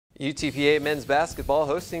UTPA men's basketball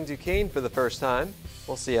hosting Duquesne for the first time.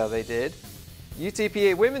 We'll see how they did.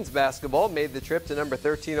 UTPA women's basketball made the trip to number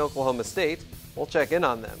 13 Oklahoma State. We'll check in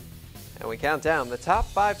on them. And we count down the top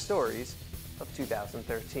 5 stories of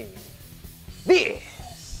 2013.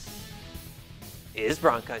 This is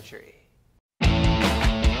Bronc Country.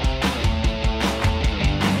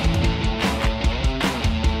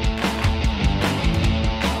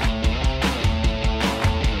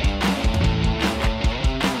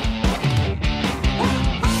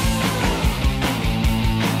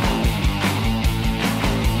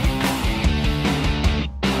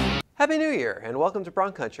 Happy New Year and welcome to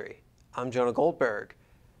Bronc Country. I'm Jonah Goldberg.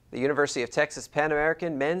 The University of Texas Pan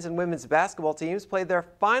American men's and women's basketball teams played their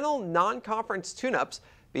final non-conference tune-ups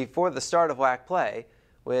before the start of WAC play,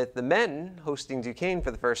 with the men hosting Duquesne for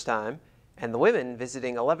the first time and the women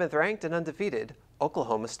visiting 11th ranked and undefeated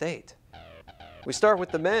Oklahoma State. We start with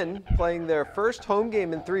the men playing their first home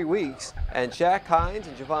game in 3 weeks, and Shaq Hines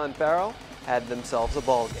and Javon Farrell had themselves a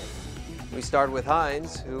ball game. We start with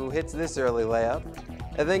Hines, who hits this early layup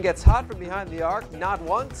and then gets hot from behind the arc not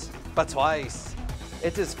once, but twice.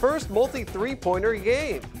 It's his first multi-three-pointer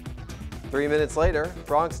game. 3 minutes later,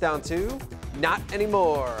 Bronx down 2, not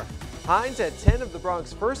anymore. Hines had 10 of the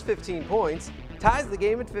Bronx' first 15 points, ties the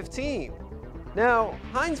game at 15. Now,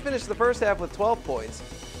 Hines finished the first half with 12 points,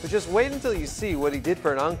 but just wait until you see what he did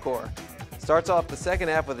for an encore. Starts off the second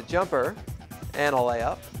half with a jumper and a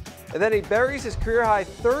layup, and then he buries his career-high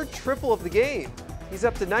third triple of the game. He's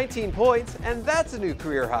up to 19 points, and that's a new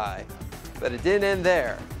career high. But it didn't end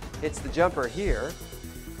there. Hits the jumper here.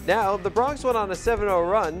 Now, the Bronx went on a 7-0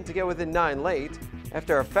 run to get within 9 late.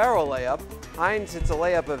 After a Farrell layup, Hines hits a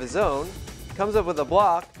layup of his own, comes up with a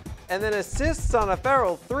block, and then assists on a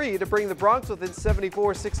Farrell 3 to bring the Bronx within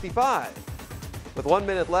 74-65. With 1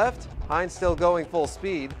 minute left, Hines still going full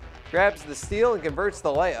speed, grabs the steal and converts the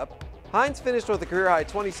layup. Hines finished with a career-high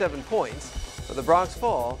 27 points, but the Bronx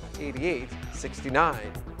fall 88-69.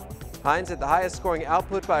 Hines had the highest scoring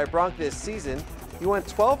output by a Bronc this season. He went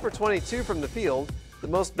 12 for 22 from the field, the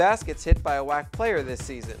most baskets hit by a WAC player this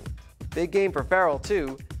season. Big game for Farrell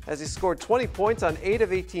too, as he scored 20 points on 8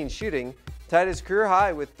 of 18 shooting, tied his career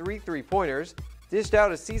high with 3 three-pointers, dished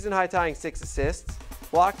out a season-high tying 6 assists,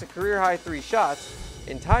 blocked a career-high 3 shots,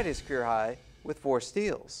 and tied his career high with 4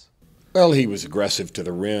 steals. Well, he was aggressive to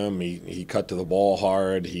the rim. He cut to the ball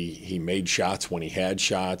hard. He made shots when he had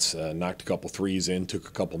shots, knocked a couple threes in, took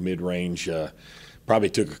a couple mid-range, probably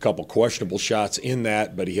took a couple questionable shots in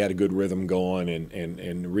that, but he had a good rhythm going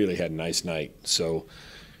and really had a nice night. So,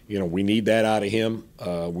 you know, we need that out of him.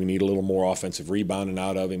 We need a little more offensive rebounding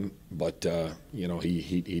out of him, but, you know,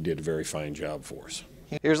 he did a very fine job for us.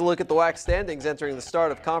 Here's a look at the WAC standings entering the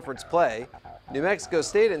start of conference play. New Mexico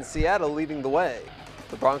State and Seattle leading the way.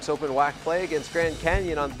 The Bronx open WAC play against Grand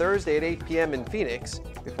Canyon on Thursday at 8 p.m. in Phoenix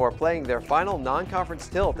before playing their final non-conference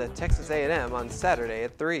tilt at Texas A&M on Saturday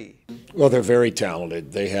at 3. Well, they're very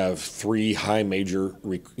talented. They have 3 high major,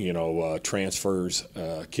 transfers,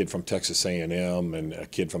 a kid from Texas A&M and a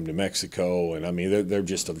kid from New Mexico. And, I mean, they're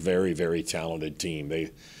just a very, very talented team.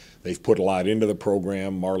 They've put a lot into the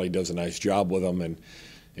program. Marley does a nice job with them.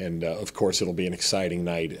 And of course, it'll be an exciting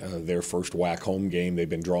night. Their first WAC home game. They've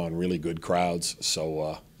been drawing really good crowds.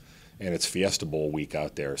 So, and it's Fiesta Bowl week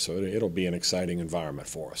out there. So it'll be an exciting environment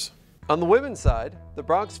for us. On the women's side, the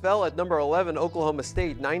Bronx fell at number 11 Oklahoma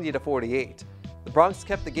State 90-48. The Bronx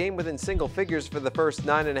kept the game within single figures for the first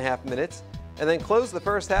 9.5 minutes, and then closed the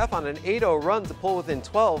first half on an 8-0 run to pull within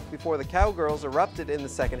 12 before the Cowgirls erupted in the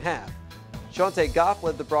second half. Shante Goff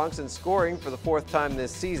led the Bronx in scoring for the 4th time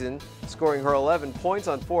this season, scoring her 11 points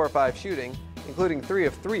on 4 of 5 shooting, including 3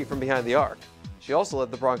 of 3 from behind the arc. She also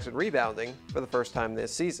led the Bronx in rebounding for the first time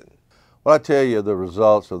this season. Well, I tell you, the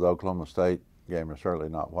results of the Oklahoma State game are certainly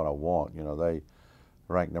not what I want. You know, they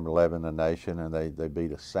ranked number 11 in the nation, and they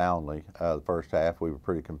beat us soundly. The first half, we were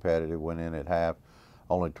pretty competitive, went in at half,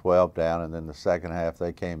 only 12 down, and then the second half,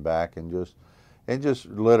 they came back and just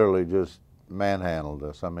literally just manhandled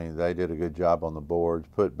us. I mean, they did a good job on the boards,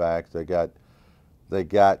 putbacks. They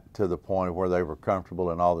got to the point where they were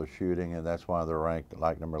comfortable in all their shooting, and that's why they're ranked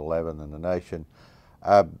like number 11 in the nation.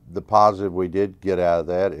 The positive we did get out of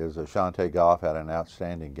that is Shante Goff had an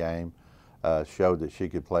outstanding game, showed that she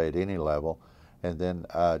could play at any level. And then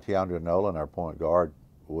Tiandra Nolan, our point guard,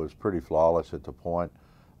 was pretty flawless at the point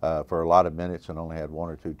for a lot of minutes and only had 1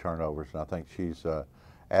 or 2 turnovers. And I think she's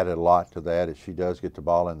added a lot to that as she does get the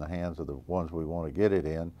ball in the hands of the ones we want to get it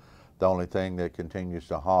in. The only thing that continues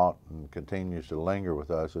to haunt and continues to linger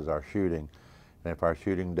with us is our shooting. And if our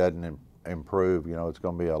shooting doesn't improve, you know, it's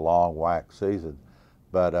going to be a long WAC season.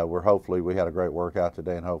 But we had a great workout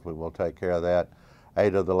today, and hopefully we'll take care of that.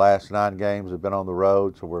 8 of the last 9 games have been on the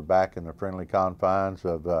road, so we're back in the friendly confines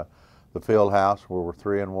of the field house where we're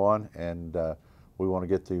 3-1, and we want to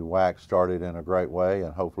get the WAC started in a great way,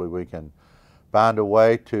 and hopefully we can find a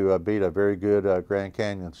way to beat a very good Grand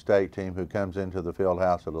Canyon State team who comes into the field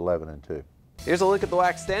house at 11-2. Here's a look at the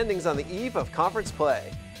WAC standings on the eve of conference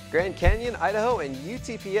play. Grand Canyon, Idaho, and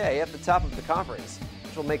UTPA at the top of the conference,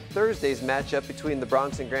 which will make Thursday's matchup between the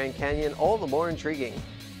Bronx and Grand Canyon all the more intriguing.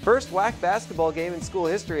 First WAC basketball game in school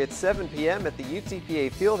history at 7 p.m. at the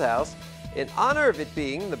UTPA Fieldhouse. In honor of it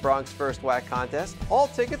being the Bronx first WAC contest, all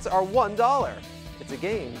tickets are $1. It's a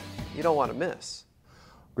game you don't want to miss.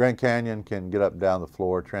 Grand Canyon can get up and down the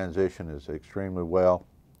floor, transition is extremely well,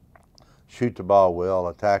 shoot the ball well,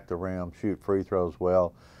 attack the rim, shoot free throws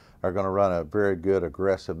well, are going to run a very good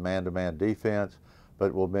aggressive man-to-man defense,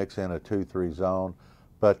 but will mix in a 2-3 zone.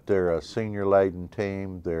 But they're a senior-laden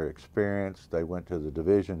team. They're experienced. They went to the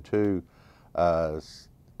Division II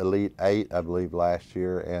Elite 8, I believe, last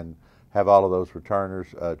year, and have all of those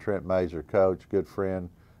returners. Trent Mazer, coach, good friend,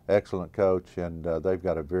 excellent coach, and they've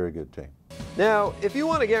got a very good team. Now, if you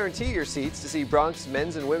want to guarantee your seats to see Bronx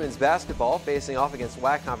men's and women's basketball facing off against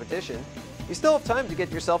WAC competition, you still have time to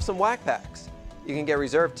get yourself some WAC packs. You can get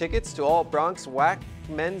reserved tickets to all Bronx WAC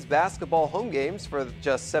men's basketball home games for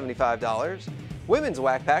just $75. Women's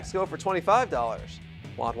WAC packs go for $25.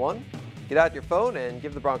 Want one? Get out your phone and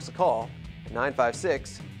give the Bronx a call at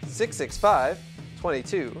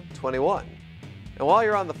 956-665-2221. And while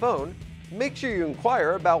you're on the phone, make sure you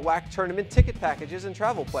inquire about WAC tournament ticket packages and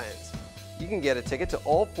travel plans. You can get a ticket to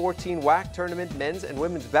all 14 WAC tournament men's and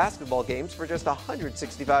women's basketball games for just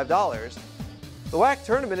 $165. The WAC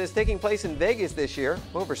tournament is taking place in Vegas this year,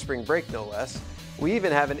 over spring break no less. We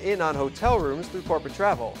even have an in on hotel rooms through corporate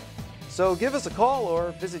travel. So give us a call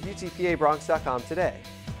or visit UTPABronx.com today.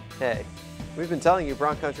 Hey, we've been telling you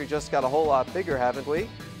Bronc Country just got a whole lot bigger, haven't we?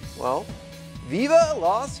 Well, Viva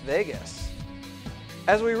Las Vegas!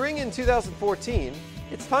 As we ring in 2014,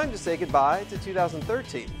 it's time to say goodbye to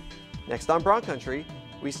 2013. Next on Bronc Country,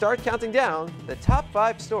 we start counting down the top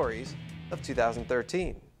 5 stories of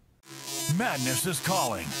 2013. Madness is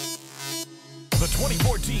calling. The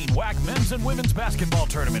 2014 WAC Men's and Women's Basketball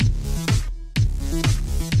Tournament.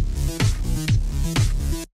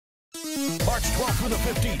 March 12th through the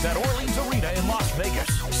 15th at Orleans Arena in Las Vegas.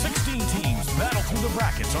 16 teams battle through the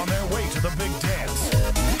brackets on their way to the big dance.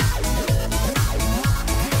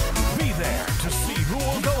 Be there to see who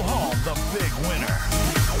will go home the big winner.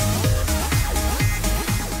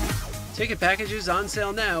 Ticket packages on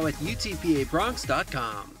sale now at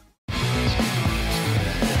UTPABronx.com.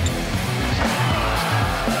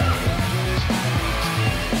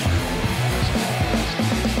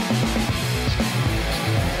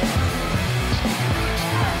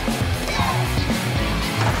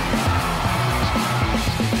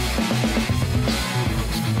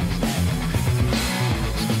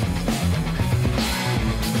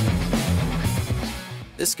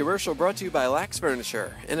 This commercial brought to you by Lax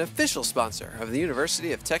Furniture, an official sponsor of the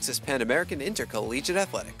University of Texas Pan American Intercollegiate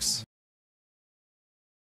Athletics.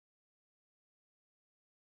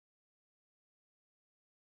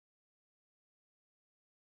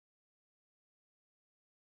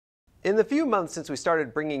 In the few months since we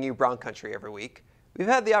started bringing you Bronc Country every week, we've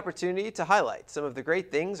had the opportunity to highlight some of the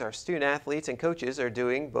great things our student athletes and coaches are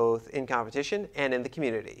doing both in competition and in the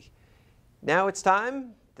community. Now it's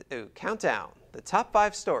time to count down the top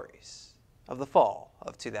 5 stories of the fall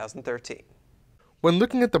of 2013. When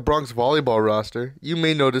looking at the Bronx volleyball roster, you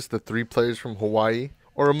may notice the 3 players from Hawaii,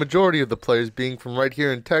 or a majority of the players being from right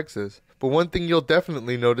here in Texas. But one thing you'll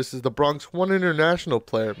definitely notice is the Bronx one international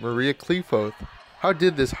player, Maria Kleefoth. How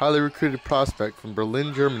did this highly recruited prospect from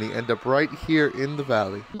Berlin, Germany end up right here in the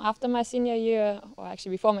Valley? After my senior year, or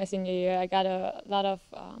actually before my senior year, I got a lot of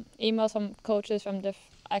emails from coaches from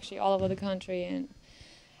actually all over the country, and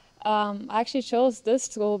I actually chose this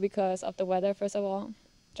school because of the weather, first of all.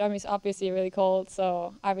 Germany's obviously really cold,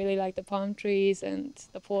 so I really like the palm trees, and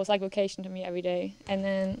the pool is like vacation to me every day. And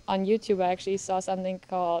then on YouTube, I actually saw something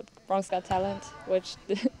called Bronx Got Talent, which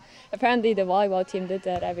apparently the volleyball team did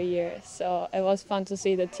that every year. So it was fun to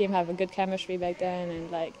see the team have a good chemistry back then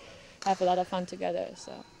and like have a lot of fun together.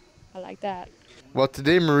 So I like that. While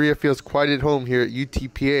today Maria feels quite at home here at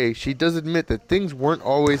UTPA, she does admit that things weren't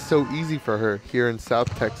always so easy for her here in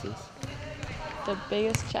South Texas. The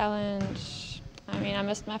biggest challenge, I mean, I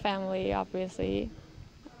missed my family, obviously.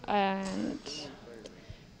 And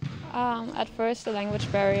at first, the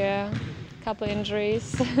language barrier, a couple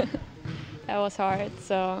injuries. That was hard.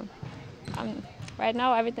 So right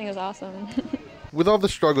now, everything is awesome. With all the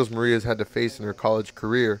struggles Maria's had to face in her college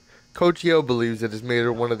career, Coach Yeo believes it has made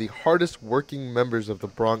her one of the hardest working members of the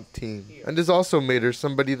Bronc team, and has also made her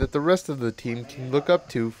somebody that the rest of the team can look up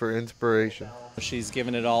to for inspiration. She's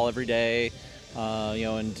given it all every day,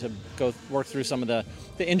 and to go work through some of the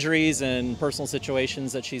injuries and personal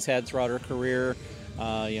situations that she's had throughout her career,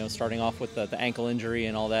 starting off with the ankle injury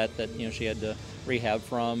and all that she had to rehab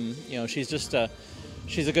from. She's just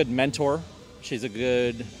she's a good mentor. She's a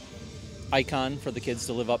good icon for the kids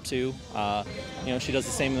to live up to. She does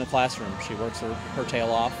the same in the classroom. She works her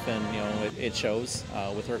tail off, and it shows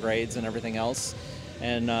with her grades and everything else.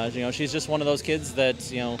 And she's just one of those kids that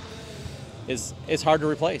is hard to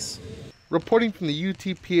replace. Reporting from the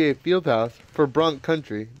UTPA Fieldhouse for Bronc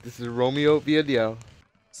Country, this is Romeo Villadale.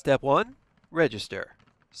 Step 1, register.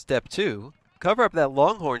 Step 2, cover up that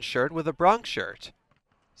Longhorn shirt with a Bronc shirt.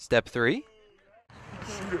 Step 3,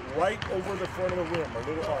 shoot it right over the front of the rim, a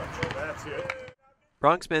little arch, that's it.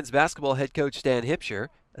 Bronx men's basketball head coach Dan Hipsher,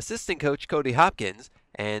 assistant coach Cody Hopkins,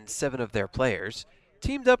 and 7 of their players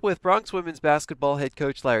teamed up with Bronx women's basketball head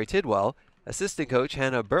coach Larry Tidwell, assistant coach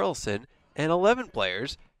Hannah Burleson, and 11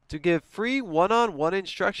 players to give free one-on-one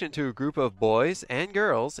instruction to a group of boys and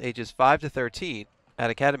girls ages 5 to 13 at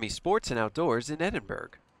Academy Sports and Outdoors in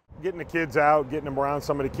Edinburg. Getting the kids out, getting them around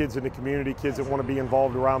some of the kids in the community, kids that want to be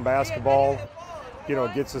involved around basketball,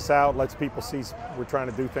 it gets us out, lets people see we're trying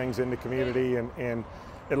to do things in the community, and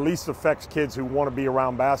at least affects kids who want to be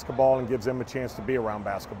around basketball and gives them a chance to be around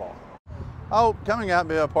basketball. Oh, coming out and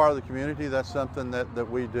being a part of the community, that's something that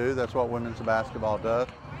we do. That's what women's basketball does.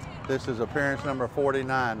 This is appearance number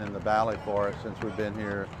 49 in the Valley for us since we've been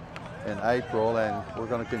here in April, and we're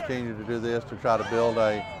going to continue to do this to try to build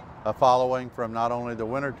a following from not only the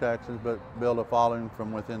Winter Texans, but build a following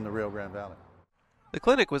from within the Rio Grande Valley. The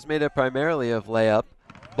clinic was made up primarily of layup,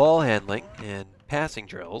 ball handling, and passing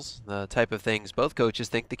drills, the type of things both coaches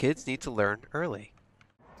think the kids need to learn early.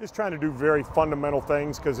 Just trying to do very fundamental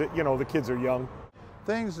things because, the kids are young.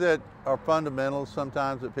 Things that are fundamentals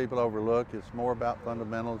sometimes that people overlook. It's more about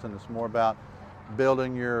fundamentals, and it's more about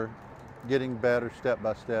getting better step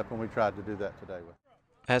by step, and we tried to do that today.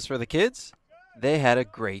 As for the kids, they had a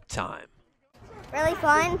great time. Really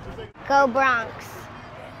fun. Go Bronx.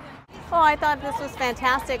 Oh, I thought this was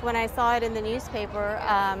fantastic when I saw it in the newspaper,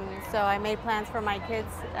 so I made plans for my kids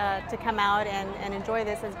to come out and enjoy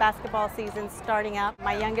this as basketball season's starting up.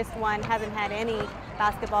 My youngest one hasn't had any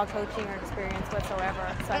basketball coaching or experience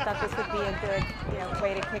whatsoever, so I thought this would be a good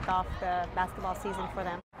way to kick off the basketball season for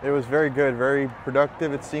them. It was very good, very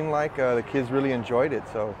productive. It seemed like the kids really enjoyed it,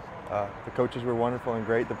 so the coaches were wonderful and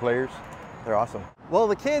great, the players, they're awesome. Well,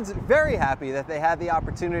 the kids very happy that they had the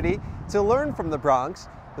opportunity to learn from the Bronx.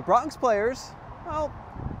 The Bronx players, well,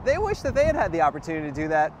 they wish that they had had the opportunity to do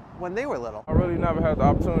that when they were little. I really never had the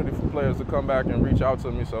opportunity for players to come back and reach out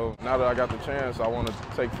to me, so now that I got the chance, I want to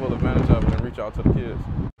take full advantage of it and reach out to the kids.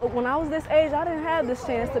 When I was this age, I didn't have this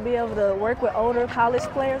chance to be able to work with older college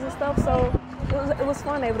players and stuff, so it was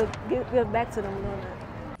fun able to give back to them doing that.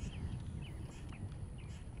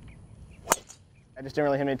 I just didn't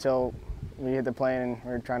really hit me until we hit the plane and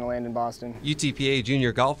we were trying to land in Boston. UTPA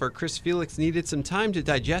junior golfer Chris Felix needed some time to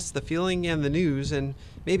digest the feeling and the news, and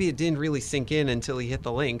maybe it didn't really sink in until he hit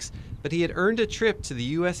the links, but he had earned a trip to the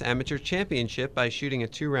U.S. Amateur Championship by shooting a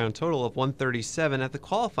 2-round total of 137 at the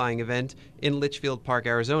qualifying event in Litchfield Park,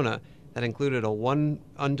 Arizona. That included a 1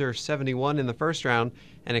 under 71 in the first round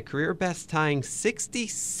and a career best tying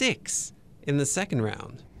 66 in the second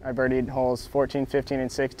round. I birdied holes 14, 15,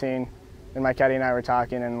 and 16, and my caddy and I were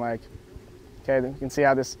talking, and okay, you can see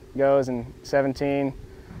how this goes. And 17,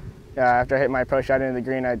 after I hit my approach shot into the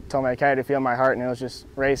green, I told my caddy to feel my heart, and it was just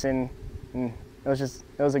racing, and it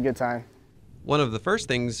was a good time. One of the first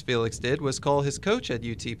things Felix did was call his coach at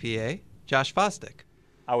UTPA, Josh Fosdick.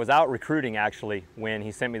 I was out recruiting actually when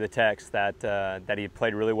he sent me the text that he had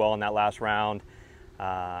played really well in that last round.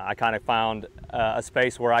 I kind of found a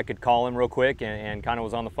space where I could call him real quick and kind of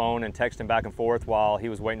was on the phone and text him back and forth while he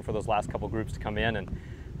was waiting for those last couple groups to come in. And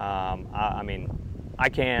I mean, I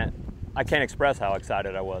can't express how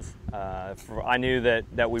excited I was. I knew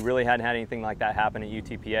that we really hadn't had anything like that happen at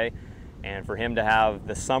UTPA, and for him to have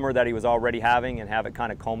the summer that he was already having and have it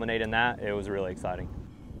kind of culminate in that, it was really exciting.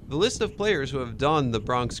 The list of players who have donned the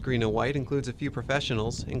Bronx green and white includes a few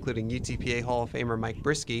professionals, including UTPA Hall of Famer Mike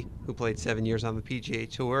Brisky, who played 7 years on the PGA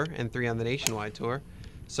Tour and 3 on the Nationwide Tour.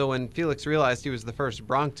 So when Felix realized he was the first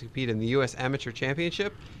Bronx to compete in the U.S. Amateur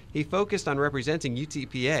Championship, he focused on representing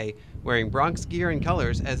UTPA, wearing Bronx gear and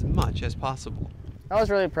colors as much as possible. I was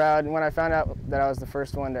really proud when I found out that I was the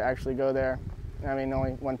first one to actually go there. I mean,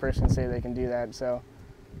 only one person can say they can do that, so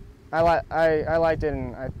I liked it,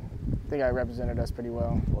 and I think I represented us pretty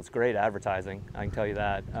well. Well, it's great advertising, I can tell you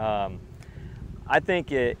that. I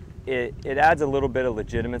think it adds a little bit of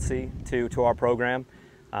legitimacy to our program.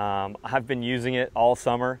 I've been using it all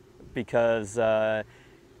summer because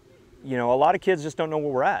you know, a lot of kids just don't know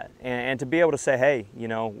where we're at. And to be able to say, hey, you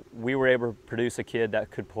know, we were able to produce a kid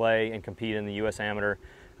that could play and compete in the U.S. Amateur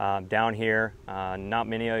down here. Not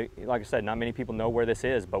many, like I said, not many people know where this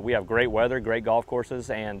is, but we have great weather, great golf courses,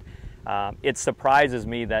 and it surprises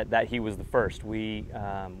me that he was the first. We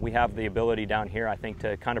have the ability down here, I think,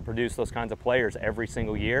 to kind of produce those kinds of players every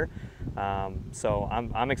single year. So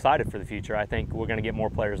I'm excited for the future. I think we're going to get more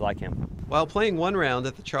players like him. While playing one round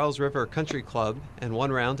at the Charles River Country Club and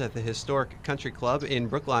one round at the historic Country Club in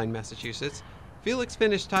Brookline, Massachusetts, Felix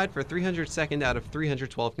finished tied for 302nd out of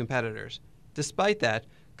 312 competitors. Despite that,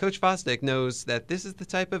 Coach Fosdick knows that this is the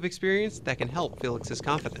type of experience that can help Felix's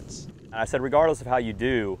confidence. I said, regardless of how you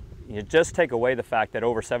do, you just take away the fact that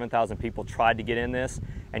over 7,000 people tried to get in this,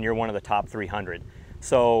 and you're one of the top 300.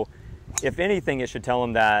 So, if anything, it should tell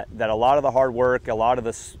him that a lot of the hard work, a lot of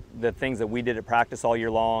the things that we did at practice all year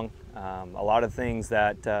long, a lot of things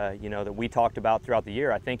that you know, that we talked about throughout the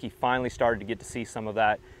year, I think he finally started to get to see some of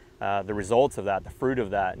that, the results of that, the fruit of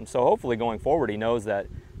that. And so hopefully going forward, he knows that,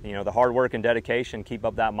 you know, the hard work and dedication keep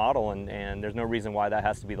up that model, and there's no reason why that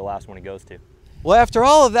has to be the last one he goes to. Well, after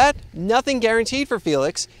all of that, nothing guaranteed for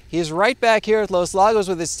Felix. He is right back here at Los Lagos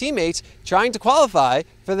with his teammates trying to qualify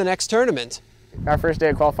for the next tournament. Our first day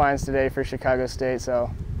of qualifying is today for Chicago State, so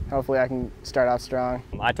hopefully I can start off strong.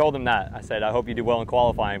 I told him that. I said, I hope you do well in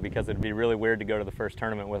qualifying, because it'd be really weird to go to the first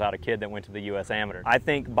tournament without a kid that went to the U.S. Amateur. I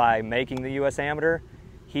think by making the U.S. Amateur,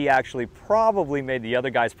 he actually probably made the other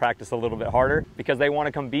guys practice a little bit harder because they want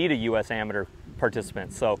to come beat a U.S. Amateur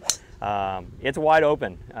participant. So it's wide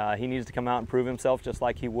open. He needs to come out and prove himself just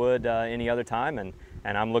like he would any other time, and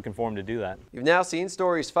I'm looking for him to do that. You've now seen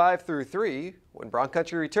stories 5 through 3. When Bronc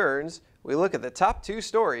Country returns, we look at the top 2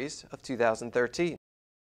 stories of 2013.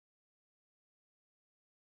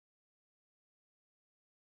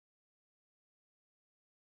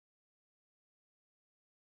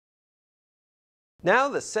 Now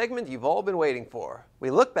the segment you've all been waiting for.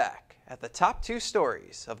 We look back at the top 2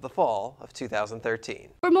 stories of the fall of 2013.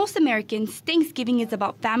 For most Americans, Thanksgiving is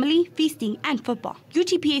about family, feasting, and football.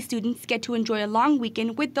 UTPA students get to enjoy a long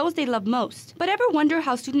weekend with those they love most. But ever wonder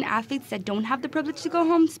how student athletes that don't have the privilege to go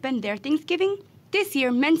home spend their Thanksgiving? This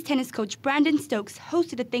year, men's tennis coach Brandon Stokes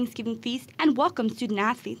hosted a Thanksgiving feast and welcomed student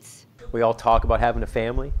athletes. We all talk about having a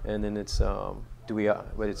family, and then it's how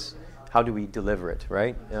do we deliver it,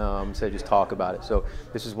 right? Instead of just talk about it. So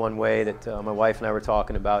this is one way that my wife and I were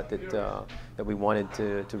talking about, that we wanted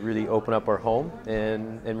to really open up our home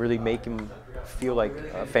and really make him feel like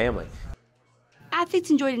a family. Athletes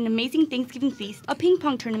enjoyed an amazing Thanksgiving feast, a ping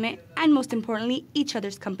pong tournament, and most importantly, each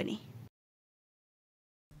other's company.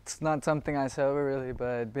 It's not something I celebrate really,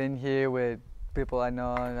 but being here with people I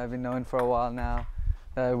know and I've been knowing for a while now,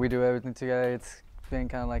 we do everything together. It's been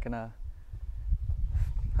kind of like in a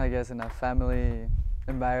family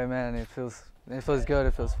environment, and it feels good,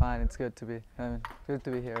 it feels fine, it's good to be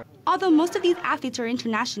here. Although most of these athletes are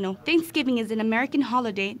international, Thanksgiving is an American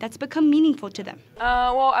holiday that's become meaningful to them.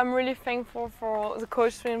 Well, I'm really thankful for the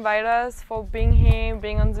coach to invite us, for being here,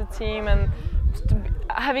 being on the team, and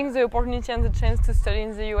having the opportunity and the chance to study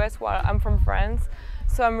in the US while I'm from France.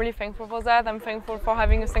 So I'm really thankful for that. I'm thankful for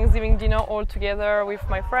having a Thanksgiving dinner all together with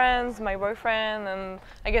my friends, my boyfriend, and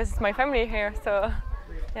I guess it's my family here, so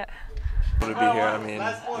yeah. To be here, I mean,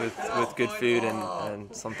 with good food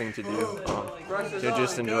and something to do, to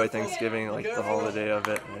just enjoy Thanksgiving, like the holiday of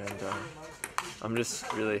it, and I'm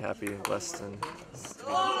just really happy and blessed.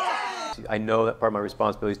 I know that part of my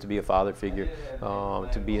responsibility is to be a father figure,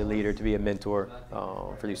 to be a leader, to be a mentor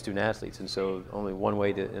for these student athletes, and so only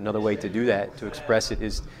another way to do that, to express it,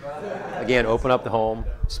 is again open up the home,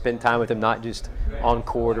 spend time with them, not just on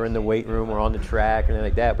court or in the weight room or on the track or anything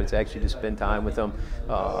like that, but it's actually to spend time with them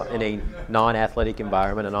in a non-athletic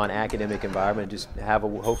environment, a non-academic environment, and just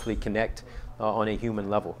hopefully connect on a human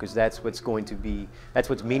level, because that's what's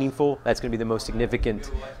meaningful, that's going to be the most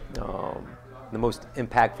significant, the most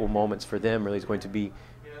impactful moments for them really is going to be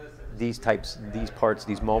these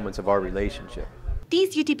moments of our relationship.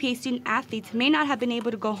 These UTPA student athletes may not have been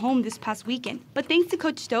able to go home this past weekend, but thanks to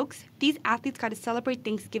Coach Stokes, these athletes got to celebrate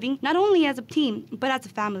Thanksgiving not only as a team, but as a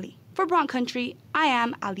family. For Bronc Country, I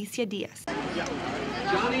am Alicia Diaz.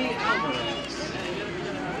 Johnny Alvarez.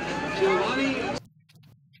 Giovanni.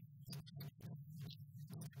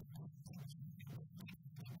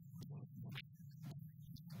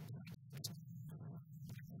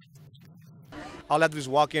 All I have to do is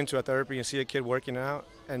walk into a therapy and see a kid working out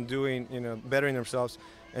and doing, bettering themselves.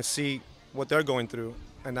 and see what they're going through,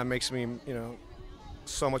 and that makes me,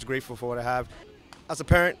 so much grateful for what I have. As a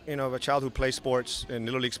parent, of a child who plays sports and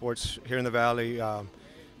Little League sports here in the Valley,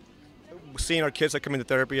 seeing our kids that come into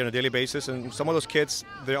therapy on a daily basis, and some of those kids,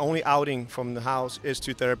 their only outing from the house is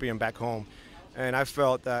to therapy and back home. And I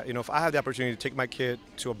felt that, if I had the opportunity to take my kid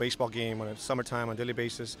to a baseball game on a summertime on a daily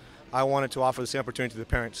basis, I wanted to offer the same opportunity to the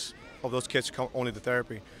parents of those kids to come only to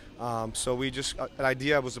therapy. So we just, an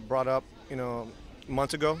idea was brought up,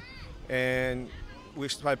 months ago, and we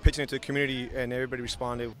started pitching it to the community, and everybody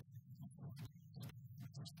responded.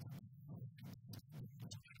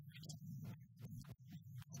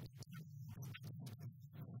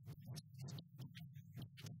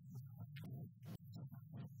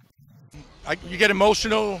 You get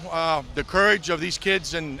emotional, the courage of these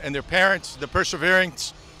kids and their parents, the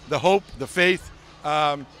perseverance, the hope, the faith.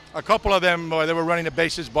 A couple of them, they were running the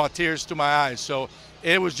bases, brought tears to my eyes. So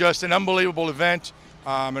it was just an unbelievable event,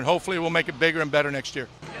 and hopefully we'll make it bigger and better next year.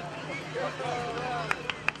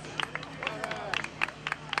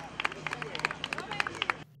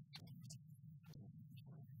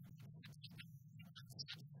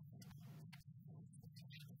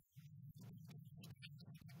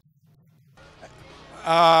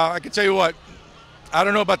 I can tell you what, I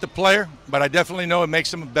don't know about the player, but I definitely know it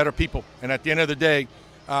makes them better people. And at the end of the day,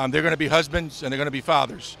 they're going to be husbands and they're going to be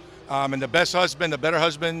fathers. And the best husband, the better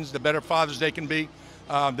husbands, the better fathers they can be,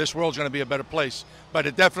 this world's going to be a better place. But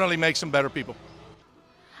it definitely makes them better people.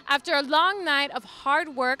 After a long night of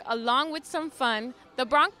hard work along with some fun, the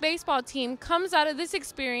Bronc baseball team comes out of this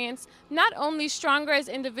experience not only stronger as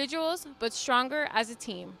individuals, but stronger as a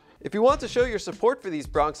team. If you want to show your support for these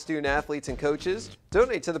Bronc student athletes and coaches,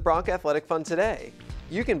 donate to the Bronc Athletic Fund today.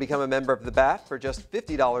 You can become a member of the BAF for just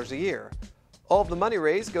 $50 a year. All of the money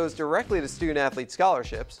raised goes directly to student athlete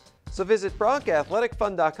scholarships, so visit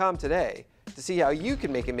BroncAthleticFund.com today to see how you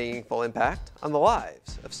can make a meaningful impact on the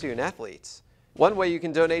lives of student athletes. One way you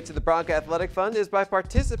can donate to the Bronc Athletic Fund is by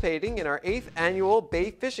participating in our 8th annual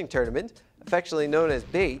Bait Fishing Tournament, affectionately known as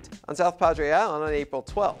BAIT, on South Padre Island on April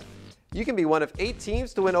 12th. You can be one of 8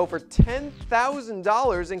 teams to win over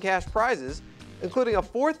 $10,000 in cash prizes, including a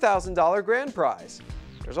 $4,000 grand prize.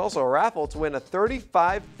 There's also a raffle to win a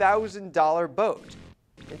 $35,000 boat.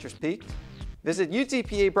 Interest peaked? Visit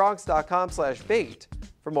UTPABronx.com/bait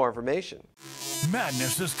for more information.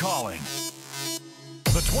 Madness is calling.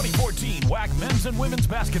 The 2014 WAC Men's and Women's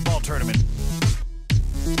Basketball Tournament.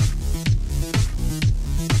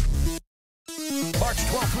 March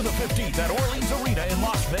 12th through the 15th at Orleans Arena in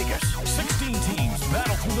Las Vegas. 16 teams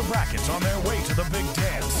battle through the brackets on their way to the big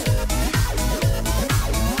dance.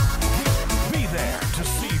 Be there to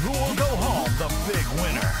see who will go home the big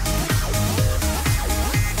winner.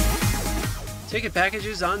 Ticket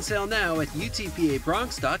packages on sale now at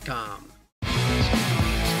UTPABronx.com.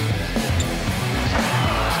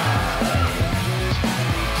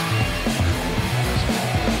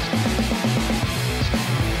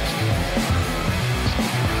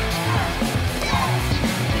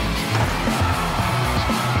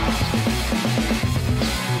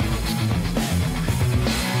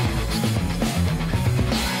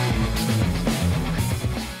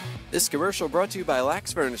 This commercial brought to you by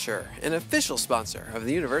Lax Furniture, an official sponsor of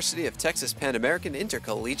the University of Texas Pan American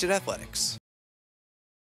Intercollegiate Athletics.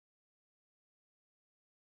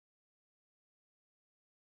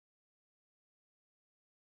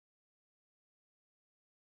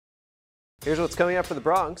 Here's what's coming up for the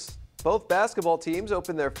Bronx. Both basketball teams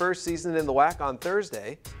open their first season in the WAC on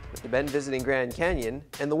Thursday, with the men visiting Grand Canyon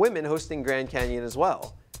and the women hosting Grand Canyon as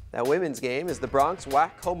well. That women's game is the Bronx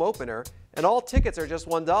WAC home opener, and all tickets are just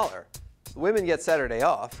 $1. The women get Saturday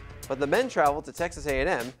off, but the men travel to Texas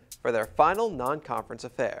A&M for their final non-conference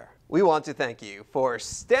affair. We want to thank you for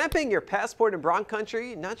stamping your passport in Bronc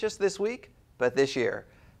Country, not just this week, but this year.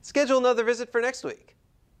 Schedule another visit for next week.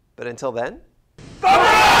 But until then,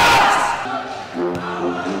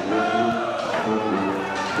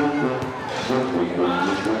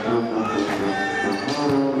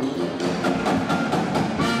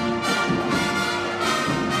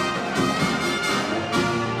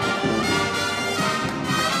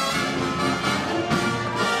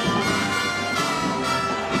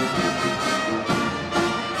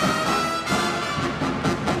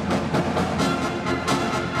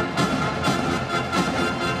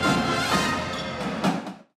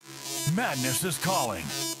 Madness is calling.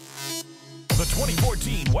 The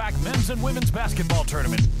 2014 WAC Men's and Women's Basketball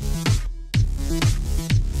Tournament.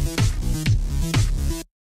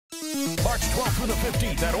 March 12th through the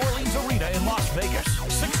 15th at Orleans Arena in Las Vegas.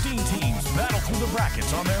 16 teams battle through the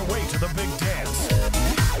brackets on their way to the big dance.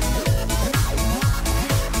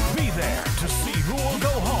 Be there to see who will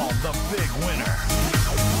go home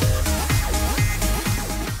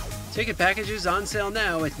Ticket packages on sale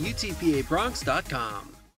now at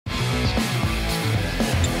UTPABronx.com.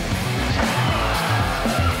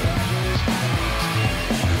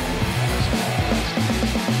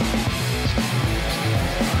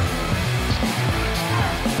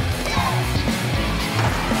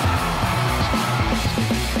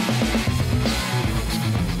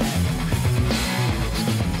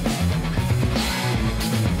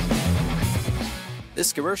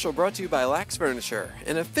 This commercial brought to you by Lax Furniture,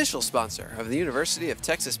 an official sponsor of the University of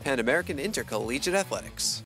Texas Pan American Intercollegiate Athletics.